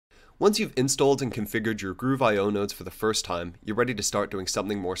Once you've installed and configured your Groove I/O nodes for the first time, you're ready to start doing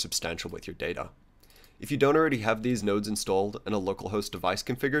something more substantial with your data. If you don't already have these nodes installed and a localhost device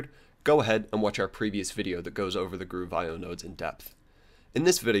configured, go ahead and watch our previous video that goes over the Groove I/O nodes in depth. In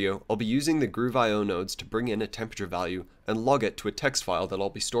this video, I'll be using the Groove I/O nodes to bring in a temperature value and log it to a text file that I'll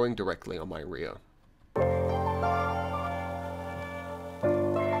be storing directly on my Rio.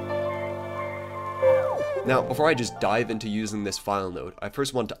 Now, before I just dive into using this file node, I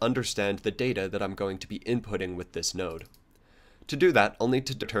first want to understand the data that I'm going to be inputting with this node. To do that, I'll need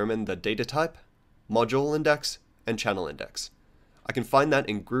to determine the data type, module index, and channel index. I can find that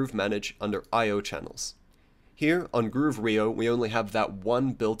in Groove Manage under I/O channels. Here on Groove Rio, we only have that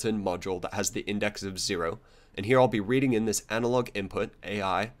one built-in module that has the index of 0, and here I'll be reading in this analog input,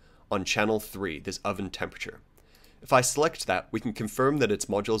 AI, on channel 3, this oven temperature. If I select that, we can confirm that it's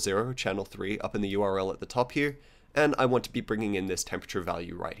module 0, channel 3, up in the URL at the top here, and I want to be bringing in this temperature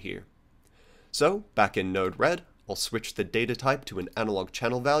value right here. So, back in Node Red, I'll switch the data type to an analog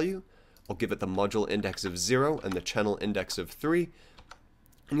channel value, I'll give it the module index of 0 and the channel index of 3,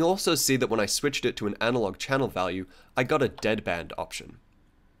 and you'll also see that when I switched it to an analog channel value, I got a deadband option.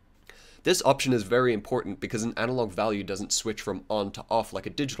 This option is very important because an analog value doesn't switch from on to off like a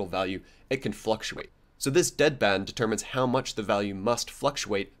digital value, it can fluctuate. So this deadband determines how much the value must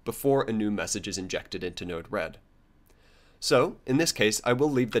fluctuate before a new message is injected into Node Red. So, in this case, I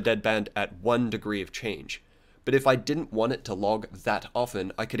will leave the deadband at 1 degree of change. But if I didn't want it to log that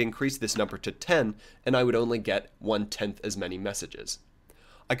often, I could increase this number to 10 and I would only get 1/10 as many messages.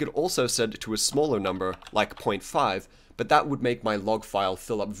 I could also set it to a smaller number, like 0.5, but that would make my log file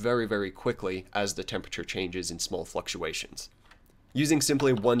fill up very quickly as the temperature changes in small fluctuations. Using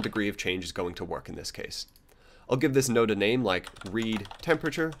simply 1 degree of change is going to work in this case. I'll give this node a name like read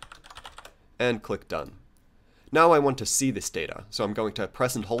temperature and click done. Now I want to see this data, so I'm going to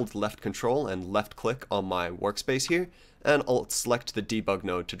press and hold left control and left click on my workspace here, and I'll select the debug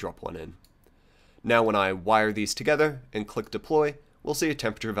node to drop one in. Now when I wire these together and click deploy, we'll see a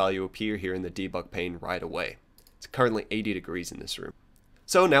temperature value appear here in the debug pane right away. It's currently 80 degrees in this room.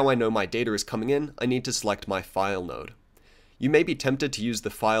 So now I know my data is coming in, I need to select my file node. You may be tempted to use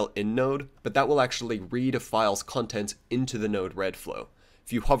the file in node, but that will actually read a file's contents into the Node Red flow.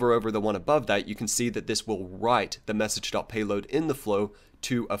 If you hover over the one above that, you can see that this will write the message.payload in the flow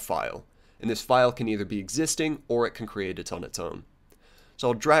to a file. And this file can either be existing or it can create it on its own. So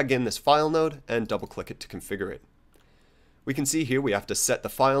I'll drag in this file node and double click it to configure it. We can see here we have to set the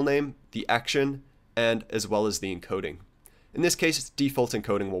file name, the action, and as well as the encoding. In this case, default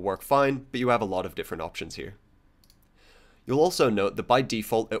encoding will work fine, but you have a lot of different options here. You'll also note that by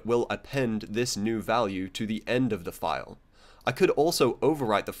default it will append this new value to the end of the file. I could also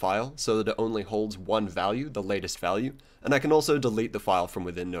overwrite the file so that it only holds one value, the latest value, and I can also delete the file from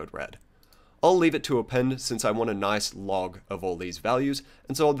within Node Red. I'll leave it to append since I want a nice log of all these values,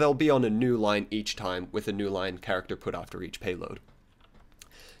 and so they'll be on a new line each time with a new line character put after each payload.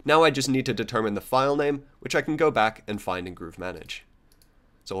 Now I just need to determine the file name, which I can go back and find in Groove Manage.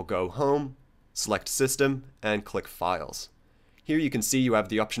 So I'll go Home, select System, and click Files. Here you can see you have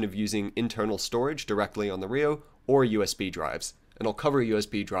the option of using internal storage directly on the Rio or USB drives, and I'll cover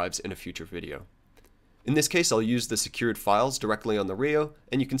USB drives in a future video. In this case, I'll use the secured files directly on the Rio,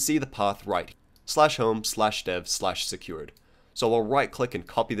 and you can see the path right, /home/dev/secured. So I'll right click and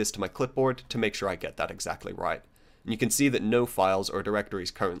copy this to my clipboard to make sure I get that exactly right. And you can see that no files or directories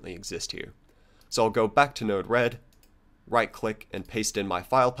currently exist here. So I'll go back to Node Red, right click and paste in my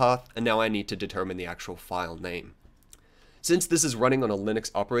file path, and now I need to determine the actual file name. Since this is running on a Linux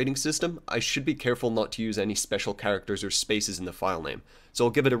operating system, I should be careful not to use any special characters or spaces in the file name. So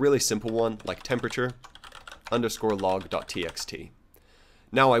I'll give it a really simple one like temperature_log.txt.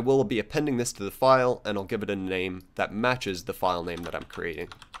 Now I will be appending this to the file and I'll give it a name that matches the file name that I'm creating.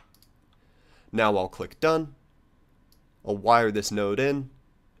 Now I'll click done. I'll wire this node in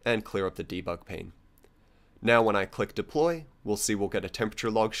and clear up the debug pane. Now when I click deploy, we'll get a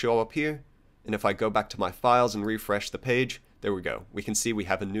temperature log show up here. And if I go back to my files and refresh the page, there we go. We can see we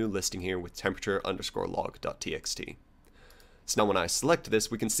have a new listing here with temperature_log.txt. So now when I select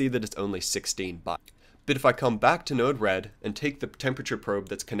this, we can see that it's only 16 bytes. But if I come back to Node Red and take the temperature probe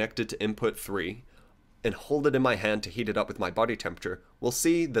that's connected to input 3 and hold it in my hand to heat it up with my body temperature, we'll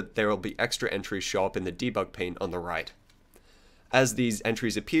see that there will be extra entries show up in the debug pane on the right. As these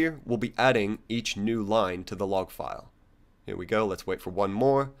entries appear, we'll be adding each new line to the log file. Here we go, let's wait for one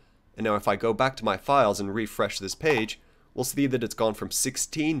more. And now if I go back to my files and refresh this page, we'll see that it's gone from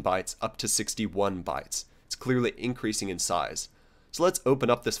 16 bytes up to 61 bytes. It's clearly increasing in size. So let's open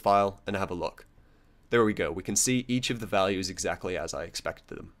up this file and have a look. There we go, we can see each of the values exactly as I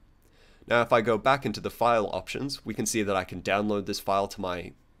expected them. Now if I go back into the file options, we can see that I can download this file to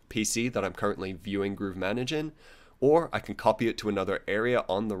my PC that I'm currently viewing Groove Manage in, or I can copy it to another area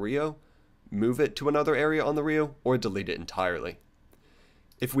on the Rio, move it to another area on the Rio, or delete it entirely.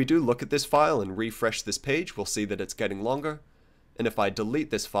 If we do look at this file and refresh this page, we'll see that it's getting longer, and if I delete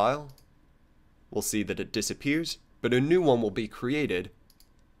this file, we'll see that it disappears, but a new one will be created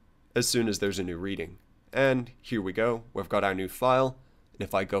as soon as there's a new reading. And here we go, we've got our new file, and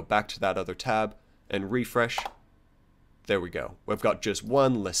if I go back to that other tab and refresh, there we go, we've got just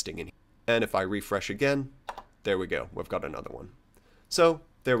one listing in here. And if I refresh again, there we go, we've got another one. So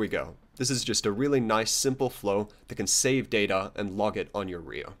there we go. This is just a really nice simple flow that can save data and log it on your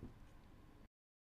Rio.